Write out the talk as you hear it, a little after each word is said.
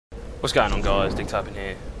What's going on, guys? Dick Tapping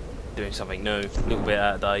here, doing something new, a little bit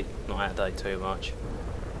out of date, not out of date too much.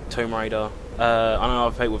 Tomb Raider. I know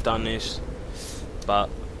other people have done this, but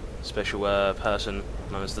a special person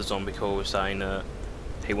known as the Zombie Call was saying that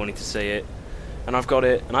he wanted to see it, and I've got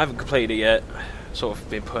it, and I haven't completed it yet. Sort of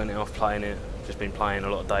been putting it off playing it. Just been playing a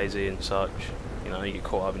lot of DayZ and such. You know, you get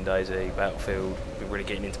caught up in DayZ, Battlefield. Been really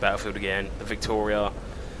getting into Battlefield again. The Victoria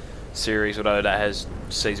series, although that has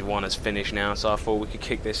season 1 has finished now, so I thought we could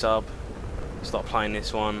kick this up, start playing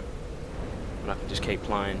this one, and I can just keep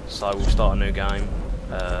playing. So we'll start a new game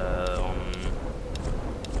on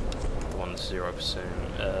 0%.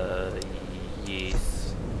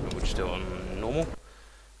 Yes, we'll just do it on normal,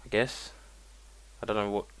 I guess. I don't know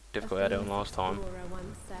what difficulty I had it on last time. Lara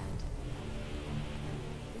once said,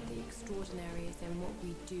 "The extraordinary is in what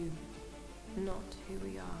we do, not who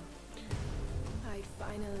we are." I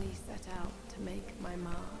finally set out to make my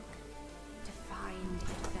mark, to find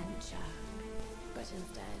adventure. But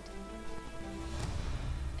instead,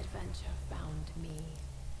 adventure found me.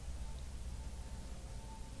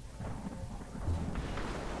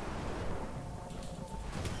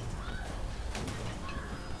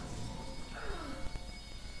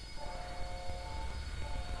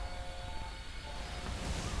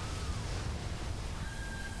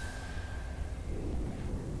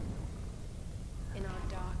 In our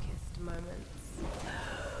darkest moments,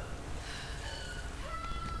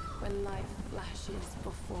 when life flashes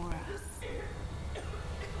before us,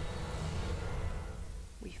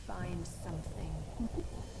 we find something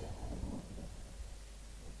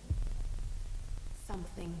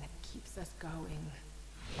that keeps us going.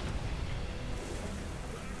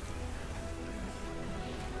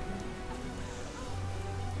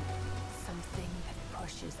 Something that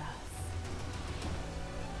pushes us.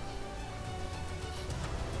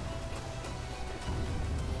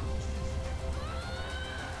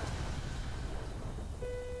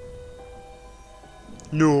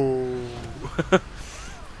 No.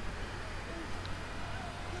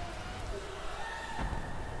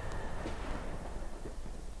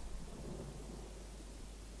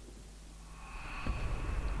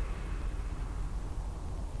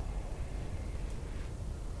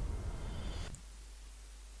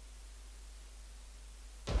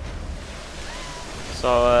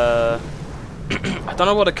 So, I don't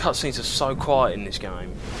know why the cutscenes are so quiet in this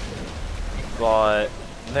game. Like,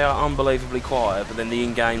 they are unbelievably quiet, but then the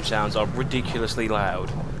in-game sounds are ridiculously loud,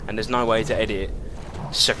 and there's no way to edit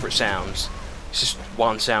separate sounds. It's just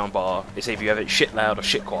one sound bar. It's either you have it shit loud or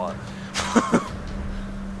shit quiet.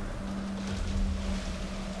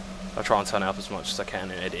 I try and turn it up as much as I can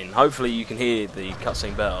in editing. Hopefully you can hear the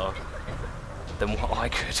cutscene better than what I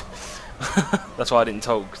could. That's why I didn't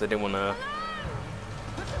talk, because I didn't want to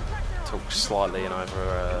talk slightly and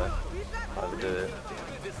overdo it.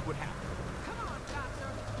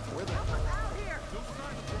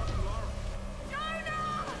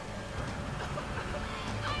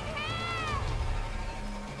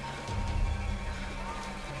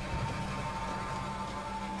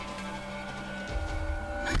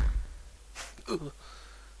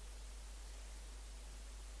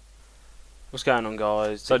 What's going on,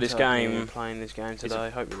 guys? So this game, playing this game today,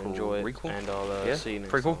 hope you enjoy it, and I'll see you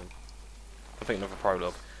next time. I think another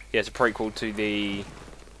prologue. Yeah, it's a prequel to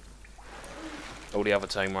all the other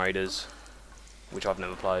Tomb Raiders, which I've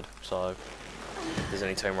never played, so if there's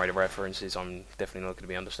any Tomb Raider references, I'm definitely not going to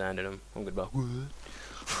be understanding them. I'm good about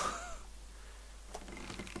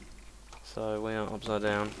So we are upside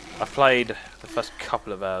down. I've played the first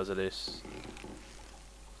couple of hours of this.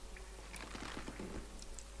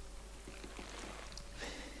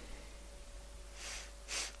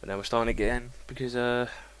 But now we're starting again because, yeah,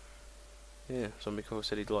 Zombie Call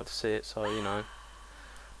said he'd like to see it, so, you know,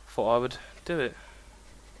 thought I would do it.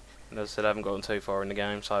 And as I said, I haven't gotten too far in the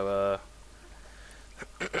game, so,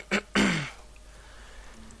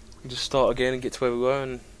 just start again and get to where we were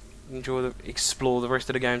and explore the rest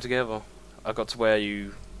of the game together. I got to where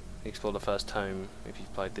you explore the first tomb if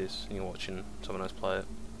you've played this and you're watching someone else play it.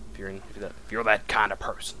 If you're that kind of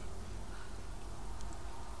person.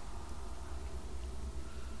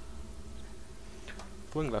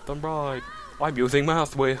 Swing left and right. I'm using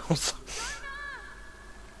mouse wheels.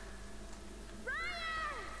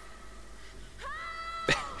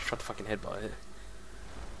 Shut the fucking head by it.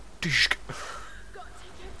 Dishk.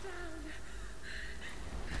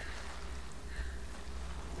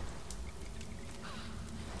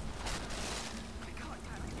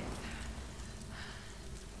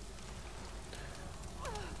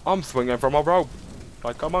 I'm swinging from a rope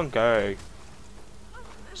like a monkey.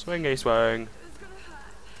 Swingy swing.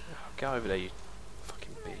 Go over there, you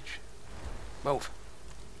fucking bitch. Move.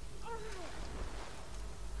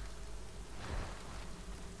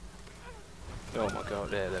 Oh my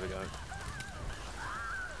god, yeah, there we go.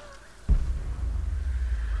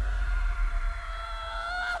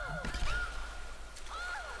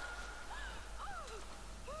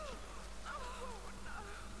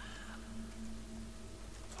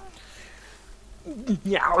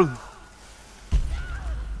 Meow.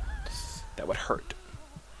 That would hurt.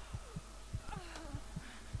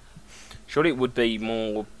 Surely it would be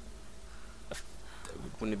more...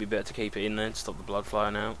 Wouldn't it be better to keep it in there to stop the blood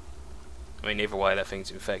flowing out? I mean, either way, that thing's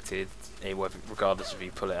infected, regardless if you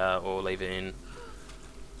pull it out or leave it in.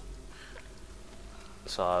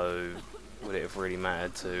 So, would it have really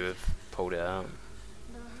mattered to have pulled it out?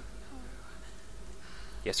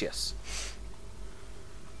 Yes, yes.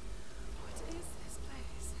 What is this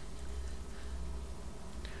place?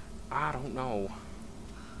 I don't know.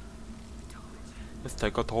 Let's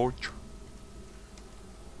take a torch.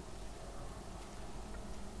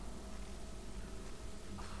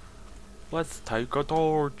 Let's take a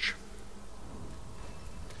torch.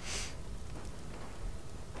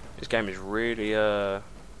 This game is really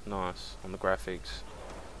nice on the graphics.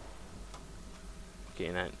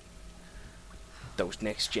 Getting that those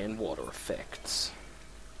next gen water effects.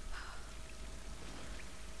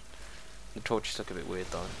 The torches look a bit weird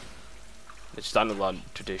though. They just don't look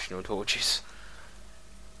like traditional torches.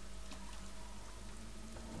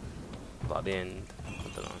 Like the end, I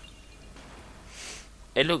don't know.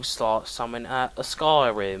 It looks like something at a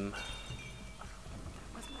Skyrim.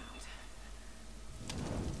 Was loud.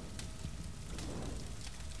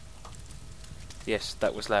 Yes,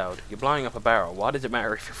 that was loud. You're blowing up a barrel. Why does it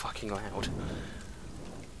matter if you're fucking loud?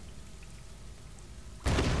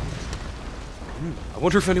 I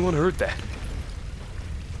wonder if anyone heard that.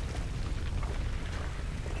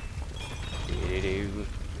 Do-do-do.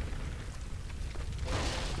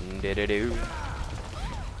 Do-do-do.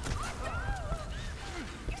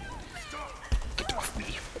 Get off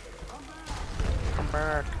me. Come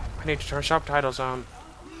back. I need to turn subtitles on.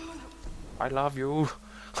 I love you.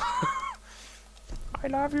 I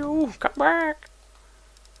love you. Come back.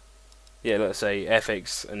 Yeah, let's say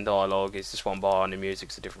FX and dialogue is just one bar and the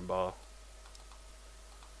music's a different bar.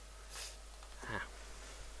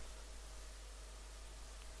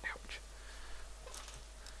 Ouch.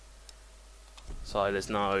 So there's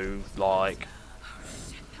no like,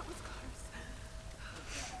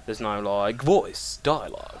 there's no like voice,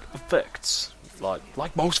 dialogue, effects,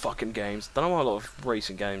 like most fucking games. Don't know a lot of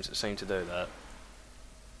recent games that seem to do that.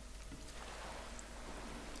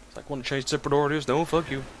 It's like, want to change separate audios? No,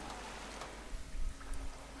 fuck you.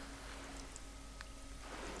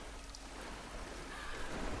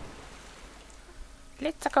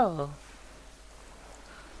 Let's go.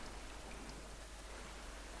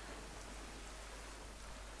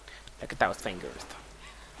 Look at those fingers.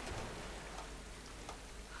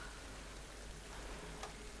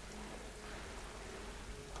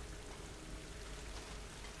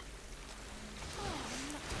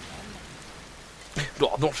 No,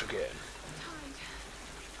 not again. Tide.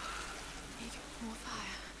 Need more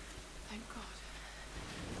fire. Thank God.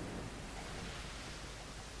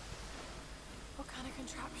 What kind of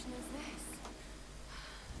contraption is this?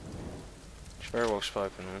 She's very well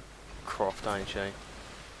spoken, man. Croft, ain't she?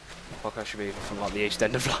 Like I should be from like the East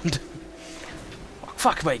End of London. Oh,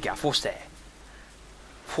 fuck me, Gaff, what's that?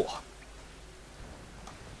 Whew.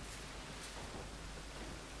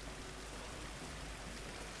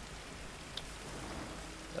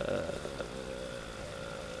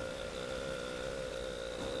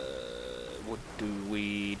 What do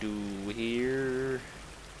we do here?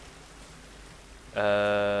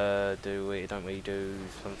 Don't we do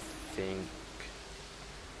something?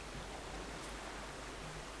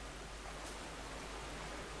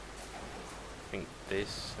 I think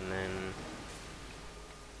this, and then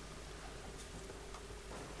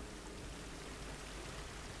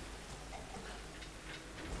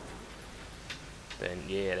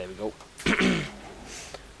yeah, there we go.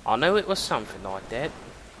 I knew it was something like that.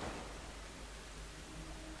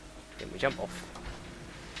 Then we jump off.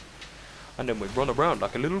 And then we run around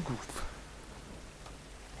like a little goof.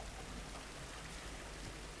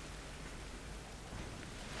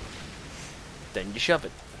 Then you shove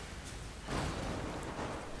it.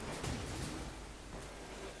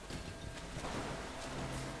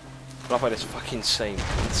 I love how this fucking scene.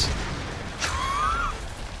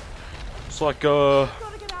 It's like, Gotta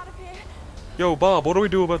get out of here. yo, Bob, what do we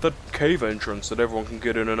do about that cave entrance that everyone can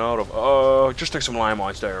get in and out of? Just stick some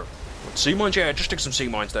landmines there. Sea mines? Yeah, just stick some sea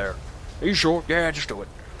mines there. Are you sure? Yeah, just do it.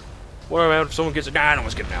 What about if someone gets it? Nah, no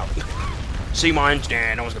one's getting out. Sea mines?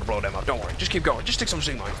 Nah, no one's gonna blow them up. Don't worry, just keep going. Just stick some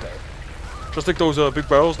sea mines there. Just stick those big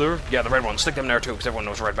barrels there. Yeah, the red ones. Stick them there too, because everyone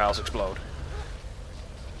knows red barrels explode.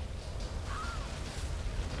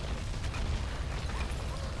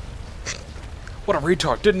 What a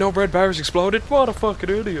retard. Didn't know red barriers exploded? What a fucking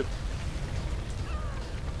idiot.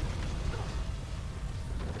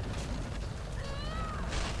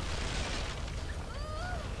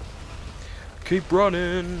 Keep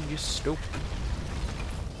running, you stupid.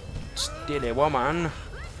 Steady woman.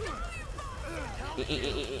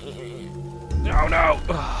 Oh no!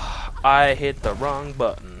 I hit the wrong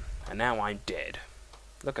button, and now I'm dead.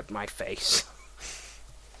 Look at my face.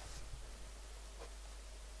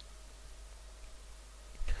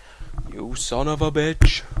 You son of a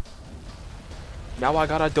bitch. Now I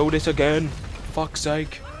gotta do this again. Fuck's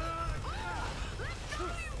sake.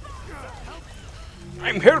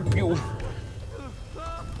 I'm help you.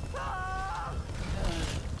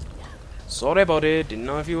 Sorry buddy, didn't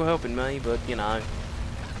know if you were helping me, but you know.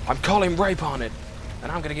 I'm calling rape on it,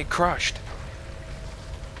 and I'm gonna get crushed.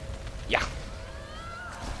 Yeah.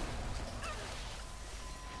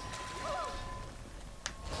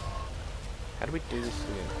 How do we do this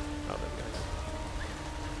again? Oh, there we go.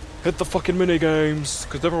 Hit the fucking minigames,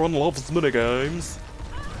 because everyone loves minigames.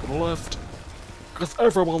 To the left. Because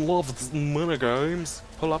everyone loves minigames.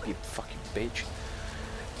 Pull up, you fucking bitch.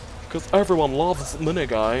 Because everyone loves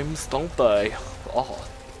minigames, don't they? Oh.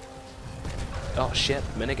 Oh shit,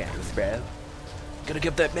 minigames, bro. Gotta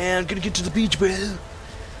get that man, gotta get to the beach, bro.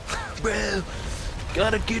 Bro.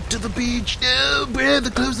 Gotta get to the beach. No, bro,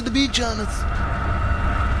 they're closing the beach on us.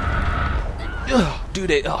 Ugh,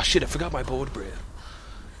 dude, oh shit, I forgot my board, bro.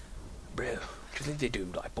 Bro, do you think they do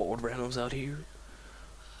like board rentals out here?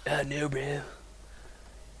 No, bro.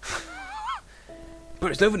 But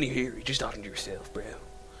there's nobody here, you're just talking to yourself, bro.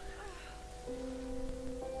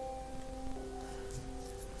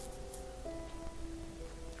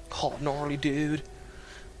 Oh, gnarly, dude.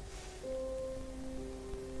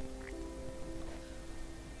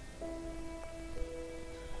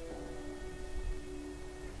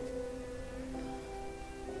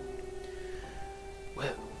 Whoa.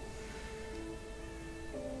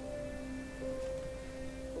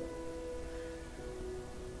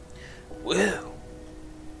 Whoa.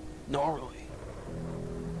 Gnarly.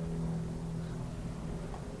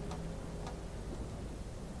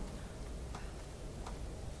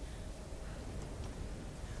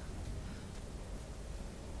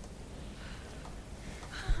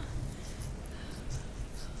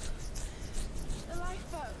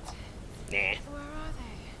 Nah. Where are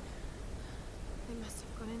they? They must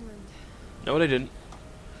have gone inland. No, they didn't.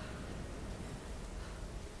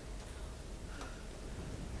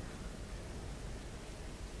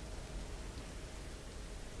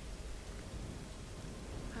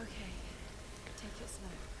 Okay. Take it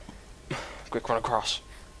slow. Quick run across.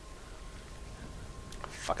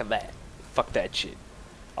 Fuck that. Fuck that shit.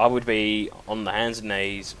 I would be on the hands and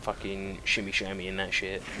knees fucking shimmy shammy and that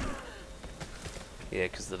shit. Yeah,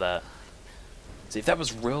 because of that. See, if that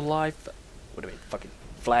was real life, would have been fucking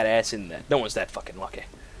flat ass in there. No one's that fucking lucky.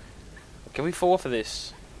 Can we fall off of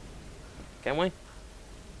this? Can we?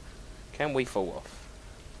 Can we fall off?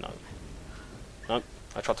 No. No,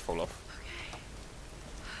 I tried to fall off. Okay.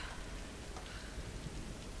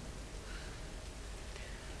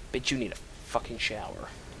 Bet you need a fucking shower.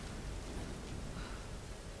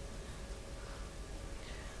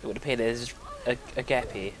 It would appear there's a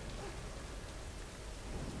gap here.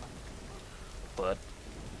 Butt.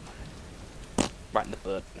 Right in the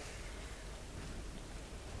butt.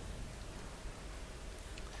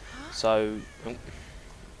 So,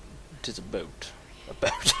 it is a boat. A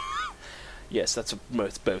boat. Yes, that's what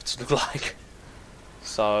most boats look like.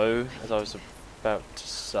 So, as I was about to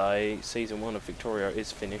say, season 1 of Victoria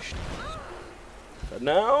is finished. But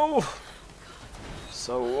now...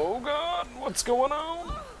 So, oh god, what's going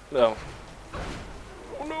on? No.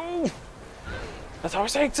 Oh no! That's how I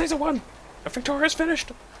was saying, season 1 of Victoria's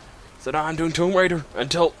finished. So now I'm doing Tomb Raider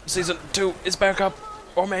until season 2 is back up.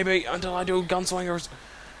 Or maybe until I do Gunslingers.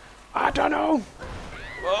 I don't know.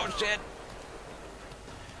 Oh shit.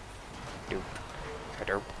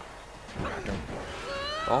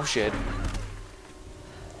 Oh shit.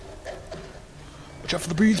 Watch out for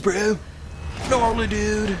the beans, bro. Gnarly,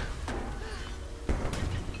 dude.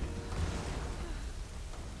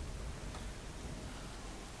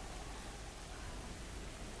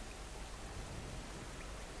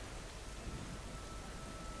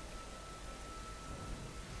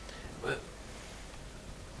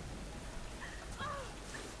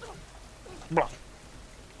 Blah.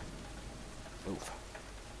 Move.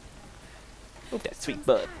 Move that sweet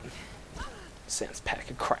butt. Sounds pack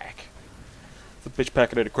of crack. The bitch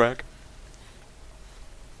packing it a crack.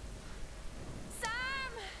 Sam!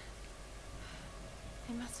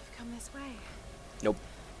 They must have come this way. Nope.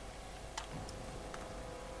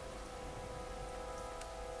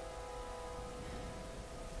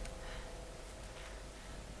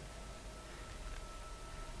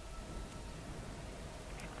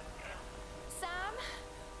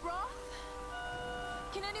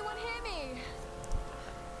 anyone hear me?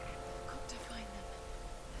 Got to find them.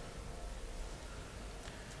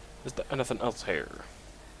 Is there anything else here?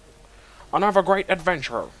 Another great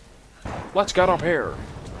adventure. Let's get up here.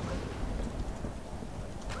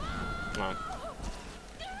 No.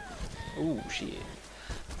 Ooh, shit.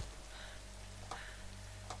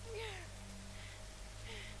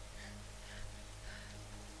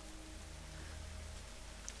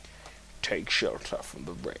 Take shelter from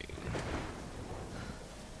the rain.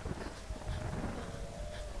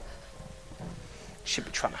 Should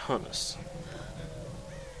be trying to hunt us.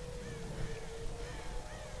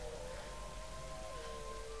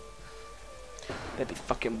 There'd be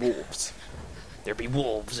fucking wolves. There'd be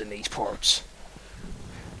wolves in these parts.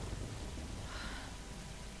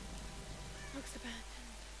 Looks abandoned.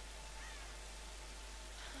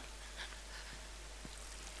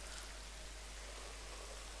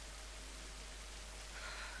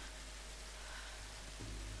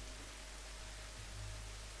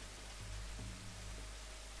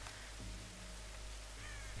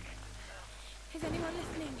 Is anyone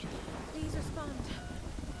listening? Please respond.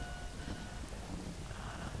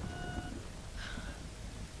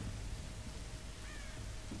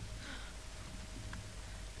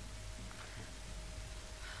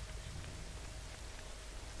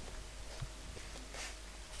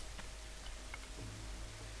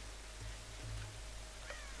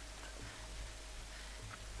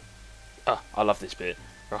 I love this bit.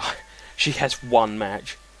 Right, she has one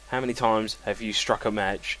match. How many times have you struck a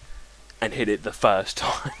match and hit it the first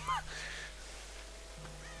time?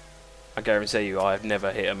 I guarantee you, I have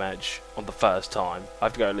never hit a match on the first time. I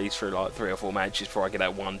have to go at least through like 3 or 4 matches before I get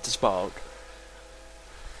that one to spark.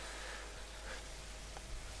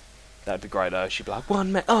 That'd be great though. She'd be like,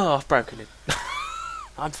 one match. Oh, I've broken it.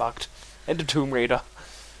 I'm fucked. End of Tomb Raider.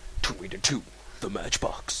 Tomb Raider 2, the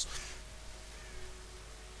Matchbox.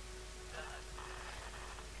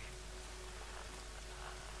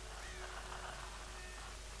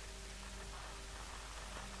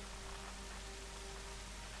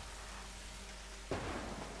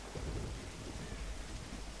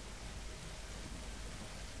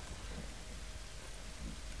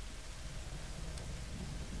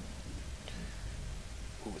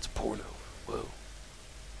 Ooh, it's a porno. Whoa.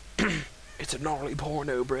 It's a gnarly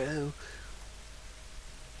porno, bro.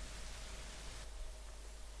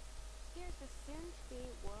 Here's the soon-to-be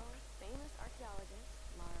world-famous archaeologist,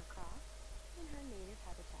 Lara Croft, in her native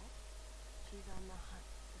habitat. She's on the hunt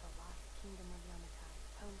for the lost kingdom of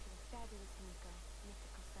Yamatai, home to the fabulous Himiko,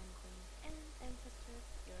 mythical sun queen, and ancestor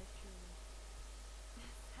of yours truly.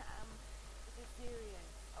 Sam, this is serious.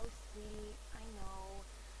 Oh, sweetie, I know.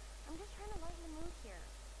 I'm just trying to lighten the mood here.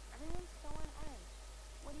 Everyone's so on edge.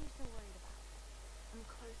 What are you so worried about? I'm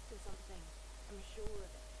close to something. I'm sure of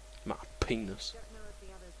it. My penis. Don't know if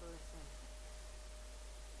the others will listen.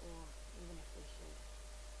 Or even if they should.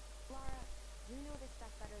 Lara, you know this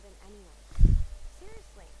stuff better than anyone.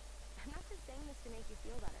 Seriously. I'm not just saying this to make you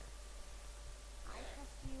feel better. I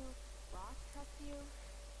trust you. Ross trusts you.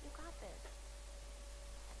 You got this.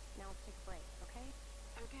 Now let's take a break, okay?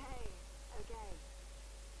 Okay. Okay.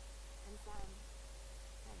 And Sam,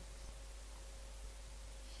 thanks.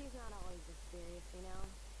 She's not always this serious, you know?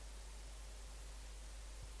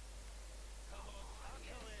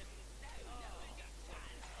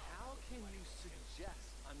 How can you suggest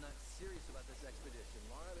I'm not serious about this expedition,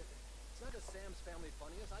 Lara? It's not just Sam's family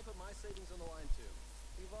funniest. I put my savings on the line, too.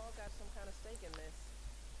 We've all got some kind of stake in this.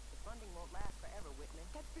 The funding won't last forever, Whitman.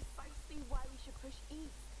 That's precisely why we should push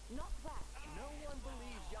east, not west. No one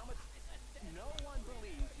believes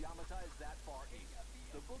Yamatai is that far east.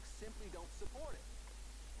 The books simply don't support it.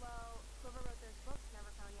 Well, whoever wrote those books never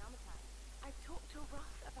found Yamatai. I've talked to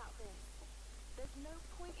Roth about this. There's no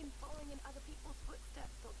point in following in other people's footsteps,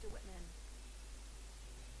 Dr. Whitman.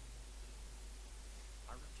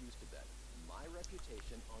 I refuse to bet my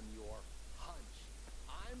reputation on your hunch.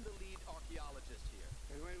 I'm the lead archaeologist here.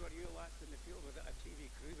 And when were you last in the field without a TV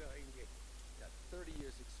crew behind you? Got 30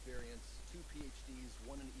 years experience, 2 PhDs,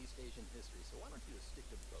 1 in East Asian history. So why don't you just stick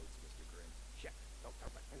to boats, Mr. Grimm? Shit, Dr.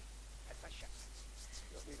 Whitman. That's a shit.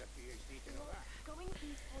 You'll need a PhD to know that. Going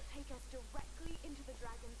east will take us directly into the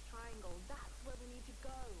Dragon's Triangle. That's where we need to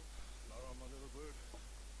go. Lara, my little bird.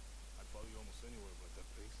 I'd follow you almost anywhere, but that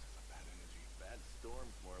place has a bad energy. Bad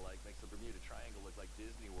storms, more like, makes the Bermuda Triangle look like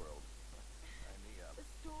Disney World. Sign me up. The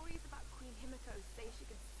stories about Queen Himiko say she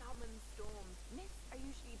could summon storms. Myths are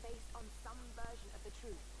usually based on some version of the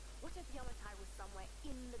truth. What if Yamatai was somewhere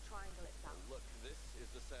in the triangle itself? Look, this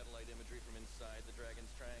is the satellite imagery from inside the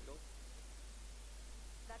Dragon's Triangle.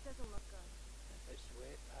 That doesn't look good. If it's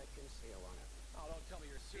wet, I can sail on it. Oh, don't tell me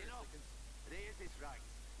you're serious. This is right.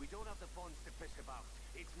 We don't have the funds to piss about.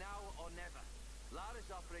 It's now or never. Lara's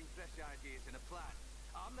offering fresh ideas and a plan.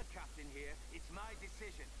 I'm the captain here. It's my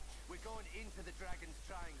decision. We're going into the Dragon's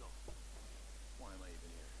Triangle. Why am I even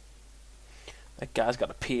here? That guy's got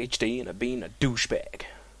a PhD in being a douchebag.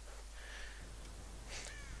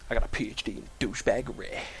 I got a PhD in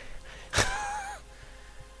douchebaggery.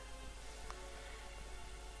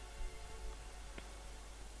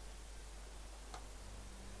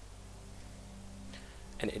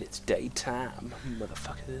 And it's daytime,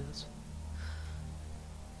 motherfuckers.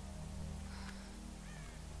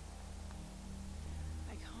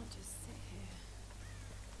 I can't just sit here.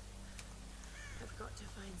 I've got to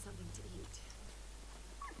find something to eat.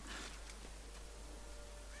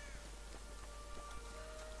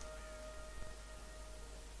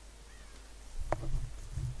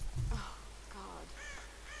 Oh, God.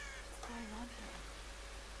 What's going on here?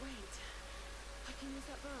 Wait. I can use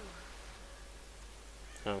that bow.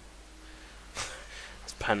 Oh.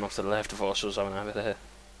 It's panning off to the left of us or something over there.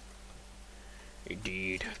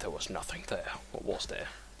 Indeed, there was nothing there. What was there?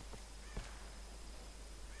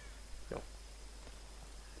 No.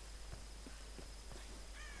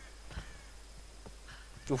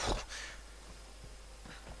 Oof.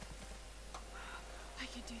 I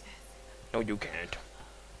can do this. No, you can't.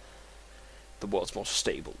 The world's most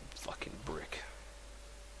stable fucking brick.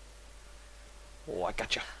 Oh, I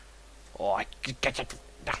gotcha. Oh, I gotcha.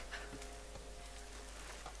 Nah.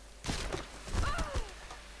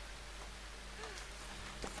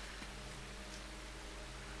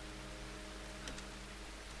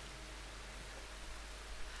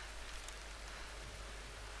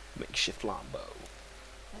 Makeshift longbow.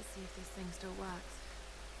 Let's see if this thing still works.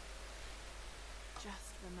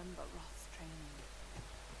 Just remember Roth's training.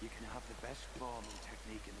 You can have the best farming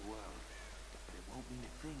technique in the world, but it won't mean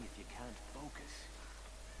a thing if you can't focus.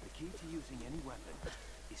 The key to using any weapon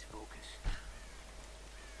is focus.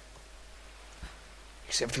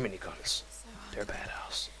 Except miniguns. So They're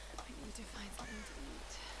badass. I need to find something to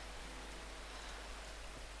eat.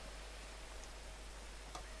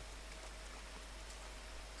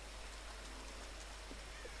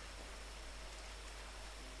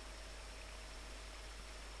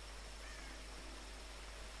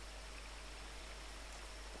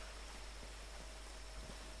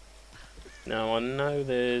 Now I know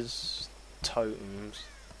there's totems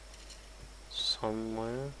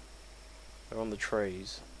somewhere. They're on the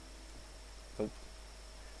trees. Oh.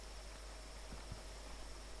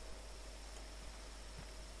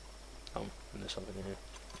 Oh, and there's something in here.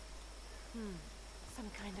 Some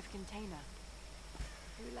kind of container.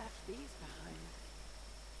 Who left these behind?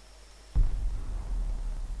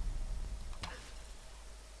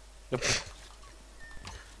 Nope.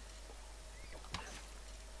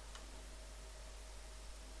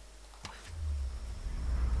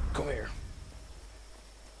 Come here.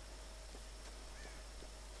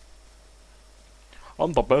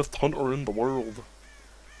 I'm the best hunter in the world.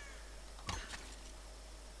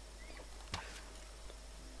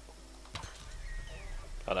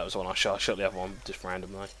 Oh, that was the one I shot. I shot the other one just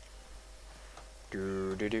randomly.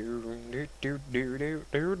 Get the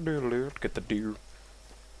deer.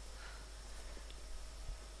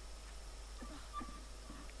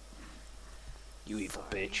 You evil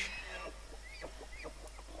bitch.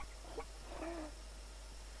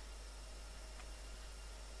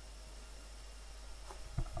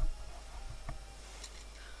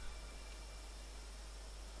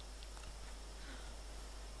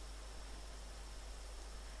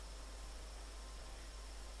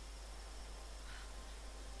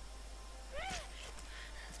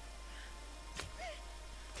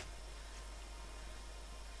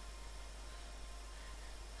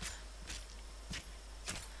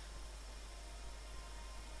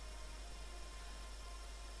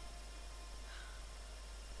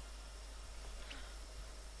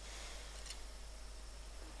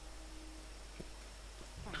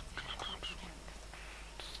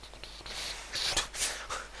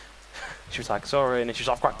 She was like, sorry, and then she was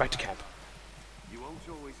off right back to camp. You won't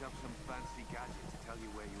always have some fancy gadget to tell you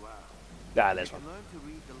where you are. Ah, there's You one. can learn to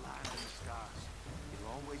read the land and the stars. You'll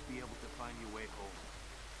always be able to find your way home.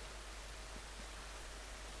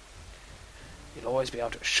 You'll always be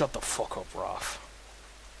able to shut the fuck up, Raph.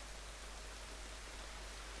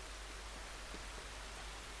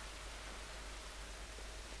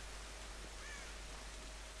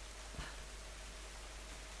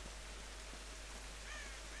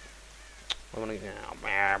 I want to get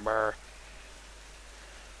now. Brr.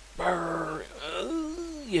 Brr.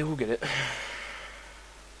 Yeah, we'll get it.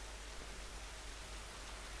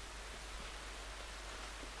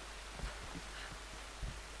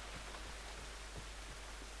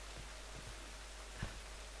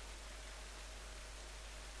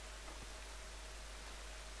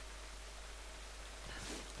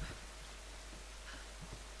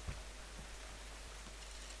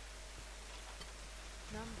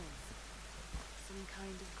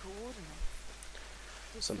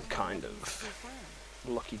 some kind of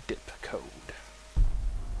lucky dip code.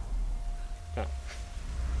 Oh.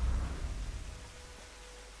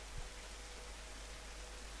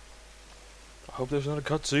 I hope there's not a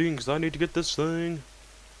cutscene, because I need to get this thing.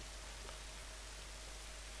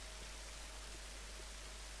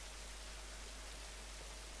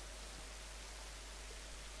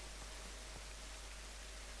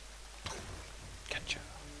 Gotcha.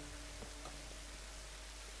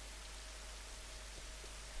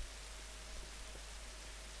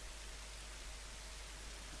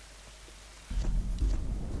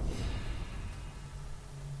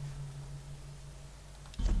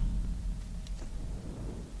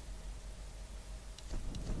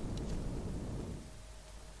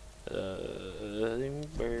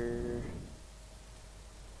 Bear.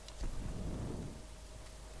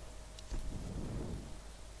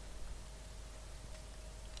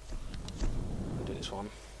 I'll do this one.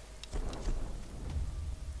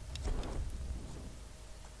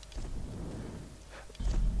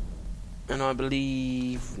 And I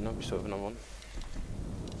believe no, we still have another one.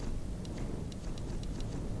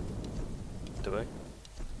 Do we?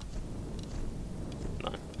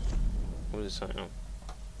 No. What is it saying? Oh.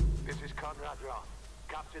 This is Conrad Roth,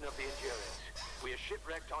 captain of the Endurance. We are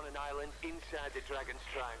shipwrecked on an island inside the Dragon's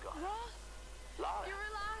Triangle. Roth, Lara, you're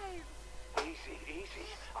alive! easy, easy.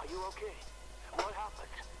 Are you okay? What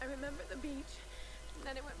happened? I remember the beach, and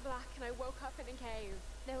then it went black and I woke up in a cave.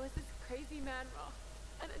 There was this crazy man, Roth,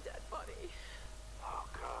 and a dead body. Oh,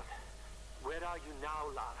 God. Where are you now,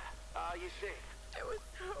 Lara? Are you safe? It was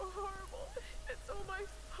so horrible. It's all my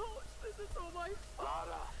fault. This is all my fault.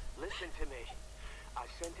 Lara, listen to me. I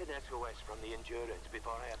sent an SOS from the Endurance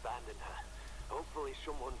before I abandoned her. Hopefully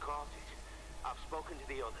someone caught it. I've spoken to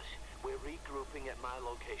the others. We're regrouping at my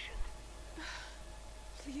location.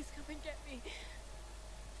 Please come and get me.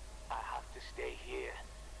 I have to stay here.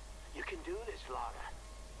 You can do this, Lara.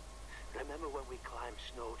 Remember when we climbed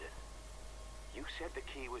Snowden? You said the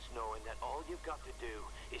key was knowing that all you've got to do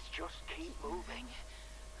is just keep moving.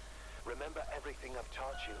 Remember everything I've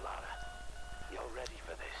taught you, Lara. You're ready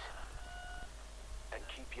for this. And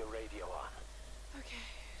keep your radio on. Okay.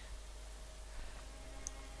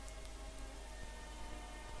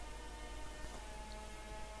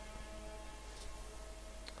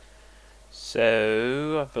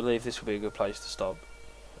 So, I believe this will be a good place to stop.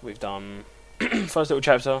 We've done first little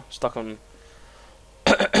chapter, stuck on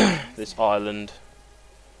this island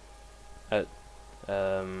at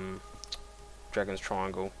Dragon's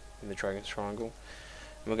Triangle, in the Dragon's Triangle.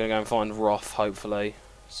 And we're going to go and find Roth, hopefully.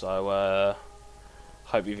 So,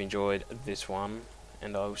 hope you've enjoyed this one,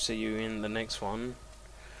 and I'll see you in the next one.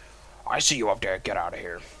 I see you up there, get out of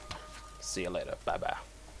here. See you later, bye bye.